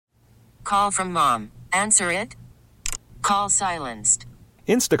Call from mom. Answer it. Call silenced.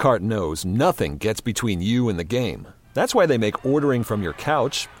 Instacart knows nothing gets between you and the game. That's why they make ordering from your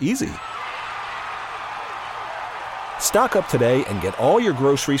couch easy. Stock up today and get all your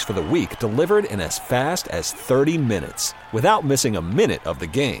groceries for the week delivered in as fast as 30 minutes without missing a minute of the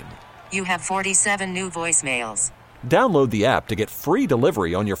game. You have 47 new voicemails. Download the app to get free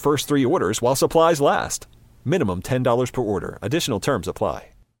delivery on your first 3 orders while supplies last. Minimum $10 per order. Additional terms apply.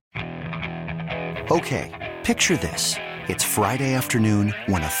 Okay, picture this. It's Friday afternoon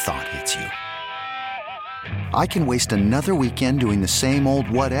when a thought hits you. I can waste another weekend doing the same old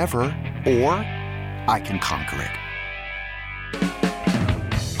whatever, or I can conquer it.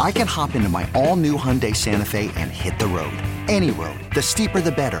 I can hop into my all-new Hyundai Santa Fe and hit the road. Any road. The steeper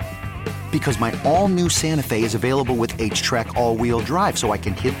the better. Because my all-new Santa Fe is available with H-Track all-wheel drive, so I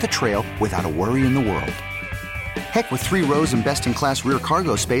can hit the trail without a worry in the world. Heck, with 3 rows and best-in-class rear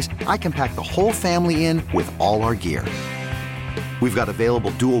cargo space, I can pack the whole family in with all our gear. We've got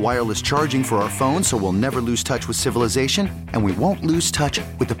available dual wireless charging for our phones, so we'll never lose touch with civilization, and we won't lose touch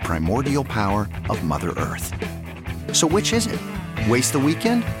with the primordial power of Mother Earth. So which is it? Waste the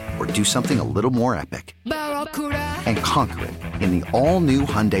weekend or do something a little more epic? And conquer it in the all-new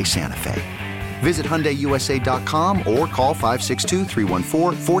Hyundai Santa Fe. Visit HyundaiUSA.com or call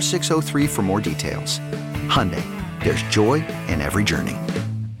 562-314-4603 for more details. Hyundai, there's joy in every journey.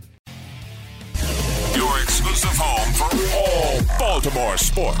 Your exclusive home for all Baltimore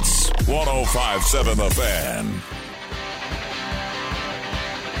sports. 105.7 The Fan.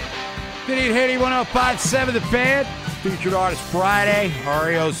 Vinny Haiti, 105.7 The Fan. Featured Artist Friday.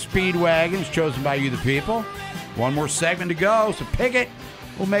 REO Speedwagons, chosen by you, the people. One more segment to go, so pick it.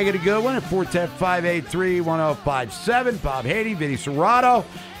 We'll make it a good one at 410-583-1057. Bob Haiti, Vinny Serrato.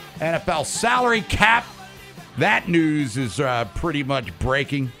 NFL salary cap. That news is pretty much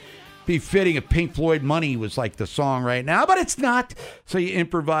breaking. Be fitting if Pink Floyd Money was like the song right now, but it's not. So you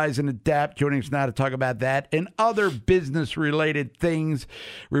improvise and adapt. Joining us now to talk about that and other business-related things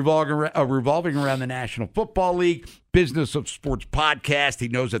revolving around the National Football League, Business of Sports podcast. He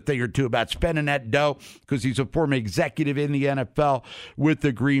knows a thing or two about spending that dough because he's a former executive in the NFL with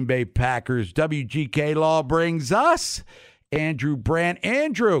the Green Bay Packers. WGK Law brings us Andrew Brandt.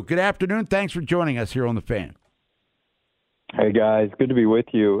 Andrew, good afternoon. Thanks for joining us here on The Fan. Hey, guys. Good to be with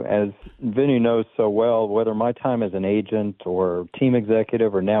you. As Vinny knows so well, whether my time as an agent or team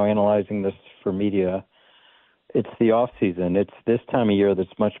executive or now analyzing this for media, it's the off season. It's this time of year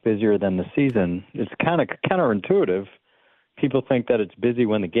that's much busier than the season. It's kind of counterintuitive. People think that it's busy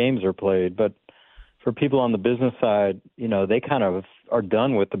when the games are played, but for people on the business side, you know, they kind of are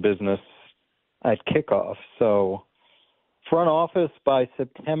done with the business at kickoff. So front office by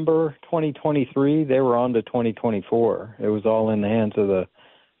September 2023, they were on to 2024. It was all in the hands of the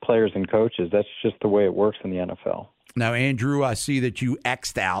players and coaches. That's just the way it works in the NFL. Now, Andrew, I see that you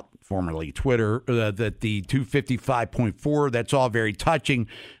X'd out, formerly Twitter, that the 255.4, that's all very touching,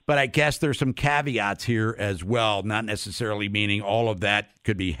 but I guess there's some caveats here as well, not necessarily meaning all of that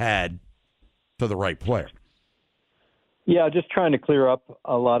could be had to the right player. Yeah, just trying to clear up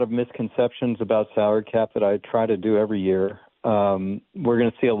a lot of misconceptions about salary cap that I try to do every year. We're going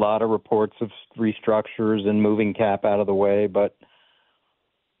to see a lot of reports of restructures and moving cap out of the way, but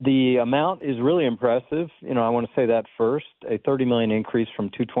the amount is really impressive. You know, I want to say that first. A $30 million increase from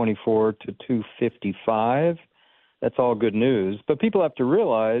 224 to 255. That's all good news. But people have to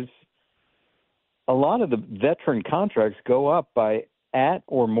realize a lot of the veteran contracts go up by at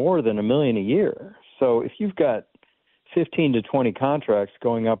or more than $1 million a year. So if you've got 15 to 20 contracts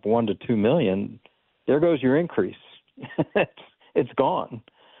going up $1 to $2 million, there goes your increase. It's gone.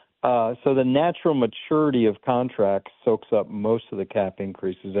 So the natural maturity of contracts soaks up most of the cap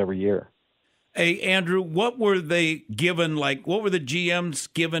increases every year. Hey, Andrew, what were they given? Like, what were the GMs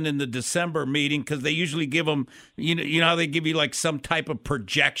given in the December meeting? Because they usually give them, you know how they give you like some type of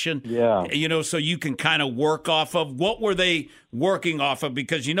projection, so you can kind of work off of. What were they working off of?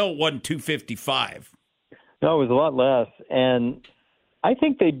 Because it wasn't 255. No, it was a lot less, and I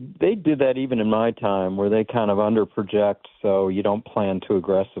think they did that even in my time, where they kind of under-project so you don't plan too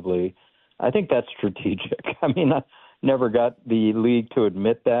aggressively. I think that's strategic. I mean, I never got the league to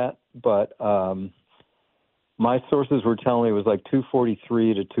admit that, but my sources were telling me it was like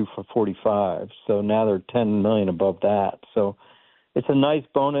 243 to 245, so now they're $10 million above that. So it's a nice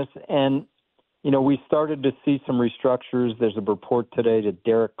bonus, and, we started to see some restructures. There's a report today that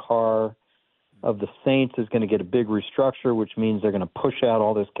Derek Carr of the Saints is going to get a big restructure, which means they're going to push out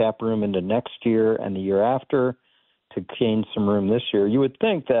all this cap room into next year and the year after to gain some room this year. You would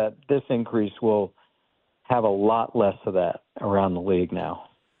think that this increase will have a lot less of that around the league now.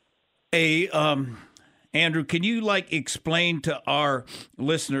 Andrew, can you explain to our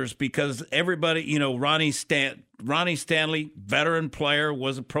listeners, because everybody, Ronnie Stanley, veteran player,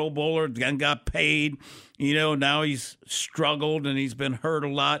 was a Pro Bowler, then got paid. Now he's struggled and he's been hurt a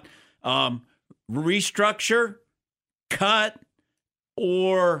lot. Restructure, cut,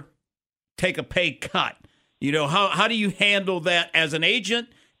 or take a pay cut? How do you handle that as an agent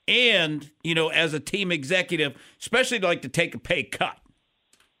and, as a team executive, especially to take a pay cut?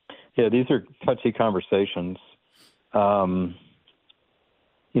 Yeah, these are touchy conversations. I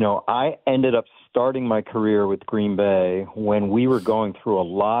ended up starting my career with Green Bay when we were going through a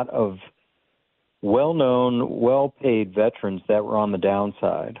lot of well-known, well-paid veterans that were on the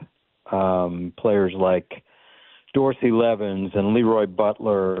downside. Players like Dorsey Levens and Leroy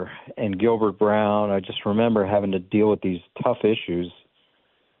Butler and Gilbert Brown. I just remember having to deal with these tough issues.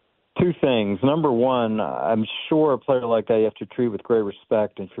 Two things. Number one, I'm sure a player like that you have to treat with great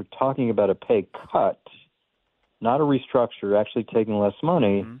respect. And if you're talking about a pay cut, not a restructure, actually taking less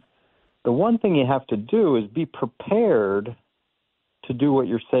money, the one thing you have to do is be prepared to do what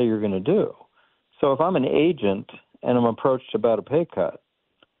you say you're going to do. So if I'm an agent and I'm approached about a pay cut,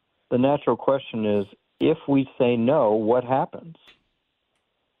 the natural question is, if we say no, what happens?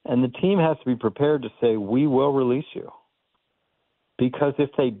 And the team has to be prepared to say, we will release you. Because if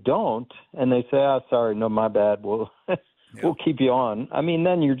they don't, and they say, sorry, no, my bad, we'll keep you on,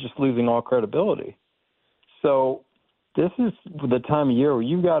 then you're just losing all credibility. So this is the time of year where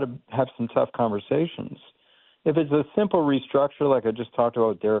you've got to have some tough conversations. If it's a simple restructure, like I just talked about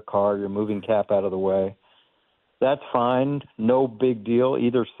with Derek Carr, you're moving cap out of the way, that's fine. No big deal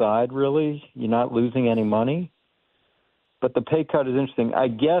either side, really. You're not losing any money. But the pay cut is interesting. I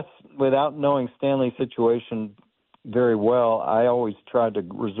guess without knowing Stanley's situation very well, I always tried to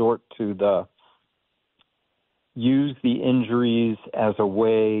resort to use the injuries as a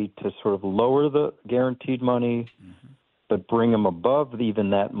way to sort of lower the guaranteed money, but bring him above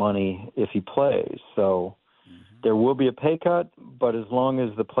even that money if he plays. So there will be a pay cut, but as long as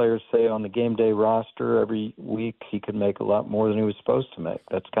the players say on the game day roster every week he could make a lot more than he was supposed to make.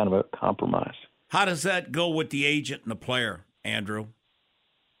 That's kind of a compromise. How does that go with the agent and the player, Andrew?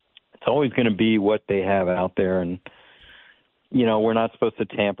 It's always going to be what they have out there. And, we're not supposed to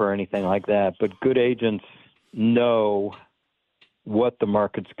tamper or anything like that. But good agents know what the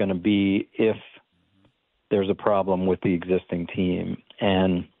market's going to be if there's a problem with the existing team.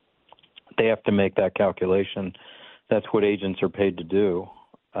 And they have to make that calculation. That's what agents are paid to do,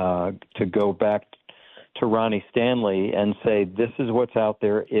 to go back to Ronnie Stanley and say, this is what's out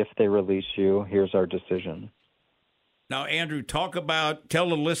there. If they release you, here's our decision. Now, Andrew, tell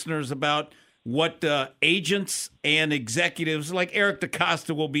the listeners about what agents and executives like Eric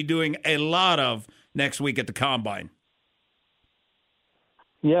DaCosta will be doing a lot of next week at the Combine.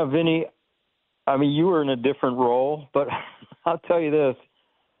 Yeah, Vinny, you were in a different role, but I'll tell you this.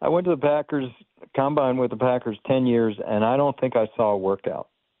 I went to the Packers Combine with the Packers 10 years, and I don't think I saw a workout.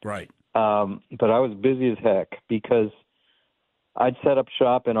 Right. But I was busy as heck because I'd set up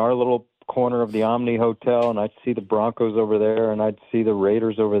shop in our little corner of the Omni Hotel, and I'd see the Broncos over there, and I'd see the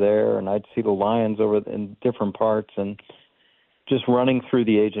Raiders over there, and I'd see the Lions over in different parts, and just running through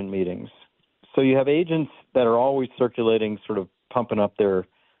the agent meetings. So you have agents that are always circulating, sort of pumping up their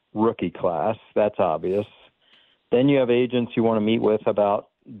rookie class. That's obvious. Then you have agents you want to meet with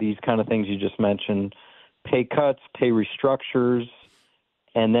about these kind of things you just mentioned, pay cuts, pay restructures,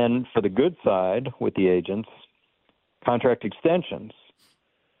 and then for the good side with the agents, contract extensions.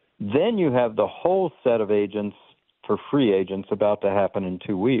 Then you have the whole set of agents for free agents about to happen in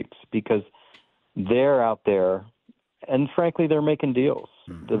 2 weeks because they're out there, and frankly, they're making deals.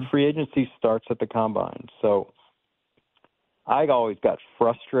 The free agency starts at the Combine. So I always got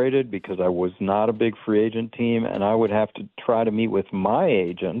frustrated because I was not a big free agent team, and I would have to try to meet with my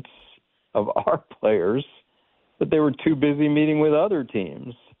agents of our players, but they were too busy meeting with other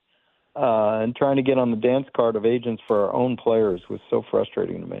teams. And trying to get on the dance card of agents for our own players was so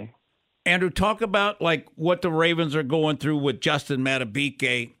frustrating to me. Andrew, talk about what the Ravens are going through with Justin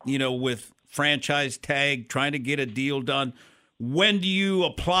Madubuike, with franchise tag, trying to get a deal done. When do you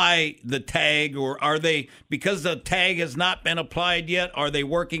apply the tag, or are they, because the tag has not been applied yet, are they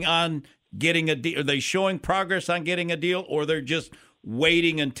working on getting a deal? Are they showing progress on getting a deal, or they're just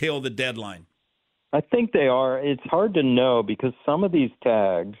waiting until the deadline? I think they are. It's hard to know because some of these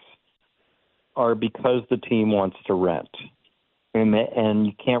tags are because the team wants to rent. And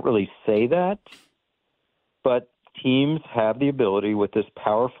you can't really say that, but teams have the ability with this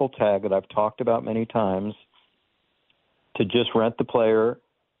powerful tag that I've talked about many times to just rent the player,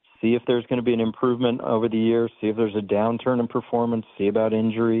 see if there's going to be an improvement over the years, see if there's a downturn in performance, see about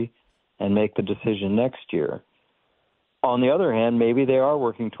injury, and make the decision next year. On the other hand, maybe they are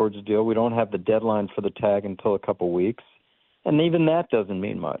working towards a deal. We don't have the deadline for the tag until a couple weeks. And even that doesn't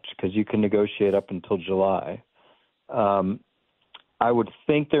mean much because you can negotiate up until July. I would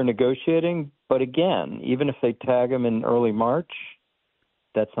think they're negotiating, but again, even if they tag them in early March,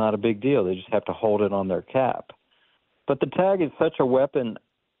 that's not a big deal. They just have to hold it on their cap. But the tag is such a weapon.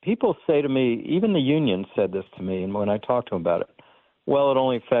 People say to me, even the union said this to me, and when I talked to them about it, well, it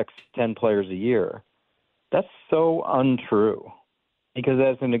only affects 10 players a year. That's so untrue. Because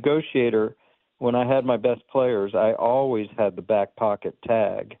as a negotiator, when I had my best players, I always had the back pocket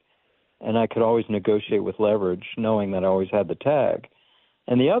tag, and I could always negotiate with leverage, knowing that I always had the tag.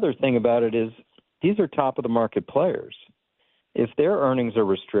 And the other thing about it is these are top-of-the-market players. If their earnings are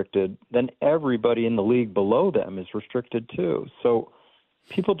restricted, then everybody in the league below them is restricted too. So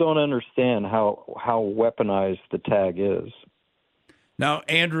people don't understand how weaponized the tag is. Now,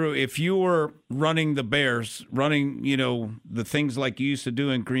 Andrew, if you were running the Bears, running, the things like you used to do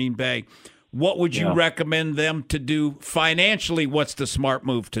in Green Bay, what would you recommend them to do financially? What's the smart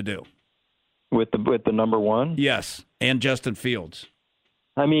move to do? With the number one? Yes, and Justin Fields.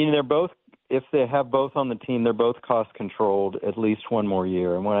 I mean, they're both, if they have both on the team, they're both cost-controlled at least one more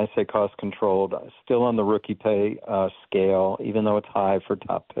year. And when I say cost-controlled, still on the rookie pay scale, even though it's high for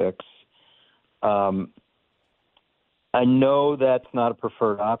top picks. I know that's not a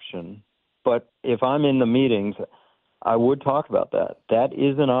preferred option, but if I'm in the meetings, I would talk about that. That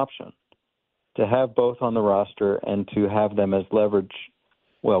is an option, to have both on the roster and to have them as leverage,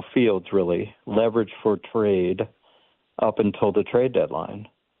 well, Fields really, leverage for trade up until the trade deadline,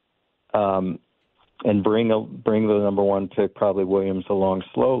 and bring the number one pick, probably Williams, along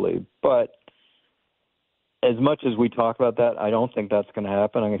slowly. But as much as we talk about that, I don't think that's going to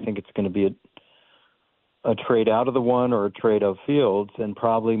happen. I think it's going to be a trade out of the one or a trade of Fields, and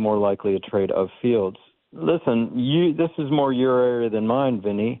probably more likely a trade of Fields. Listen, this is more your area than mine,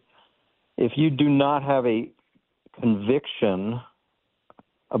 Vinny. If you do not have a conviction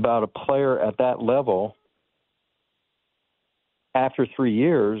about a player at that level after 3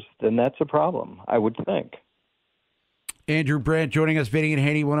 years, then that's a problem, I would think. Andrew Brandt joining us, Vinny and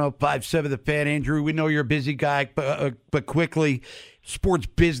Haney, 105.7 The Fan. Andrew, we know you're a busy guy, but quickly, sports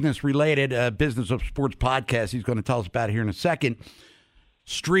business related, Business of Sports podcast, he's going to tell us about it here in a second.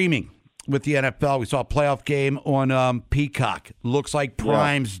 Streaming with the NFL. We saw a playoff game on Peacock. Looks like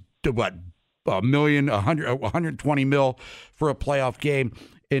Prime's, $120 million for a playoff game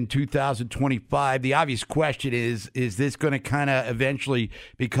in 2025. The obvious question is this going to kind of eventually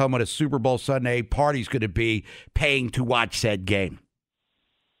become what a Super Bowl Sunday party's going to be, paying to watch said game?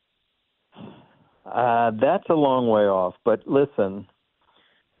 That's a long way off. But listen,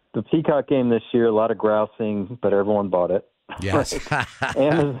 the Peacock game this year, a lot of grousing, but everyone bought it. Yes.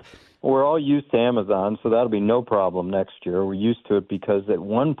 We're all used to Amazon, so that'll be no problem next year. We're used to it because at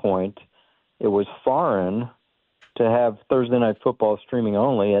one point it was foreign to have Thursday Night Football streaming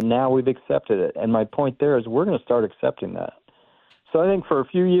only, and now we've accepted it. And my point there is we're going to start accepting that. So I think for a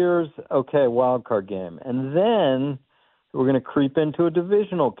few years, okay, wild card game. And then we're going to creep into a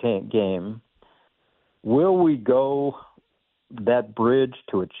divisional game. Will we go that bridge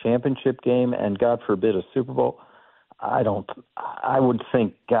to a championship game and, God forbid, a Super Bowl? I would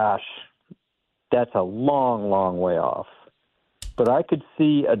think, gosh, that's a long, long way off. But I could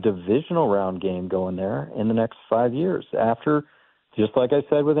see a divisional round game going there in the next 5 years after, just like I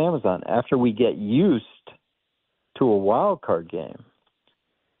said with Amazon, after we get used to a wild card game.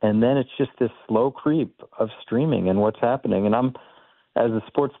 And then it's just this slow creep of streaming and what's happening. And I'm, as a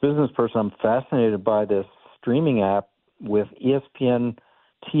sports business person, I'm fascinated by this streaming app with ESPN,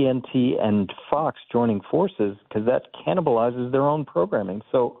 TNT, and Fox joining forces because that cannibalizes their own programming.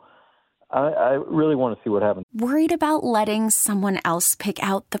 So I really want to see what happens. Worried about letting someone else pick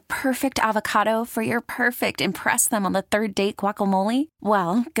out the perfect avocado for your perfect impress them on the third date guacamole?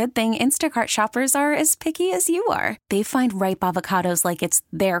 Well, good thing Instacart shoppers are as picky as you are. They find ripe avocados like it's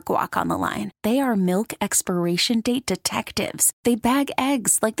their guac on the line. They are milk expiration date detectives. They bag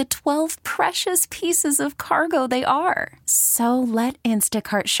eggs like the 12 precious pieces of cargo they are. So let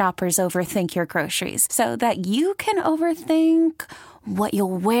Instacart shoppers overthink your groceries so that you can overthink what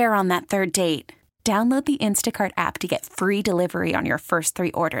you'll wear on that third date. Download the Instacart app to get free delivery on your first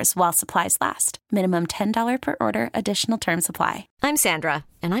 3 orders while supplies last. Minimum $10 per order. Additional terms apply. I'm Sandra,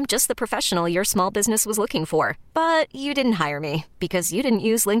 and I'm just the professional your small business was looking for. But you didn't hire me because you didn't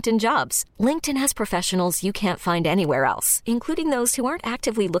use LinkedIn Jobs. LinkedIn has professionals you can't find anywhere else, including those who aren't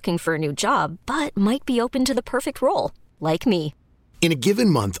actively looking for a new job, but might be open to the perfect role, like me. In a given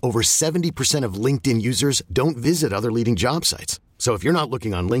month, over 70% of LinkedIn users don't visit other leading job sites. So if you're not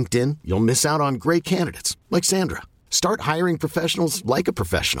looking on LinkedIn, you'll miss out on great candidates like Sandra. Start hiring professionals like a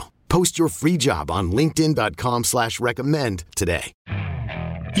professional. Post your free job on linkedin.com/recommend today.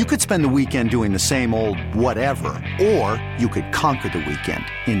 You could spend the weekend doing the same old whatever, or you could conquer the weekend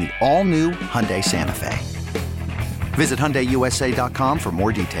in the all-new Hyundai Santa Fe. Visit HyundaiUSA.com for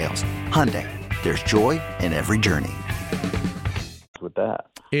more details. Hyundai, there's joy in every journey. With that,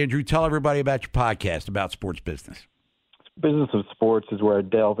 Andrew, tell everybody about your podcast about sports business. Business of Sports is where I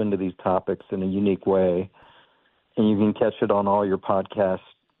delve into these topics in a unique way, and you can catch it on all your podcast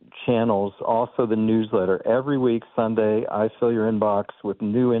channels. Also, the newsletter. Every week, Sunday, I fill your inbox with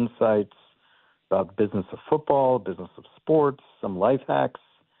new insights about business of football, business of sports, some life hacks.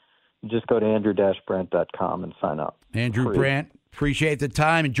 Just go to andrew-brandt.com and sign up. Andrew Brandt, appreciate the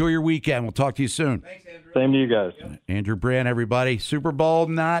time. Enjoy your weekend. We'll talk to you soon. Thanks, Andrew. Same to you guys. Andrew Brandt, everybody. Super Bowl,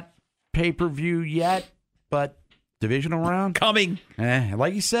 not pay-per-view yet, but divisional round coming.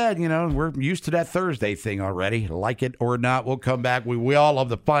 Like you said, we're used to that Thursday thing already. Like it or not, we'll come back. We all love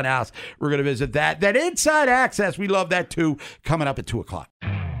the fun house. We're going to visit that inside access. We love that too. Coming up at 2:00.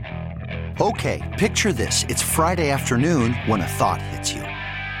 Okay, picture this. It's Friday afternoon when a thought hits you.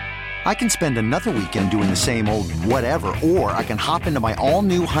 I can spend another weekend doing the same old whatever, or I can hop into my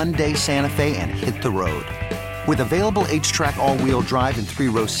all-new Hyundai Santa Fe and hit the road. With available H-Track all-wheel drive and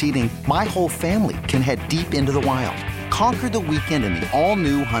 3-row seating, my whole family can head deep into the wild. Conquer the weekend in the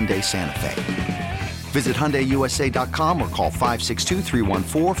all-new Hyundai Santa Fe. Visit HyundaiUSA.com or call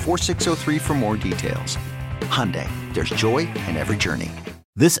 562-314-4603 for more details. Hyundai, there's joy in every journey.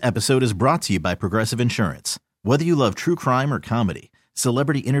 This episode is brought to you by Progressive Insurance. Whether you love true crime or comedy,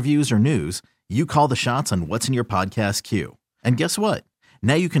 celebrity interviews or news, you call the shots on what's in your podcast queue. And guess what?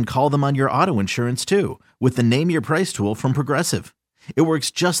 Now you can call them on your auto insurance too with the Name Your Price tool from Progressive. It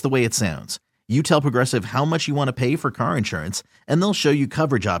works just the way it sounds. You tell Progressive how much you want to pay for car insurance, and they'll show you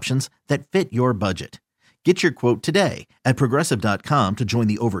coverage options that fit your budget. Get your quote today at Progressive.com to join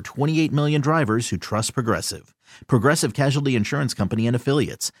the over 28 million drivers who trust Progressive. Progressive Casualty Insurance Company and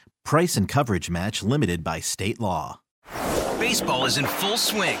Affiliates. Price and coverage match limited by state law. Baseball is in full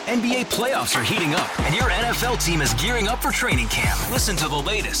swing. NBA playoffs are heating up, and your NFL team is gearing up for training camp. Listen to the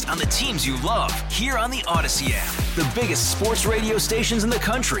latest on the teams you love here on the Odyssey app. The biggest sports radio stations in the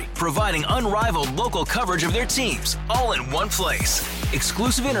country, providing unrivaled local coverage of their teams, all in one place.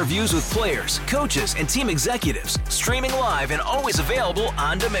 Exclusive interviews with players, coaches, and team executives, streaming live and always available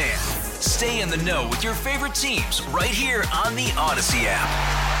on demand. Stay in the know with your favorite teams right here on the Odyssey app.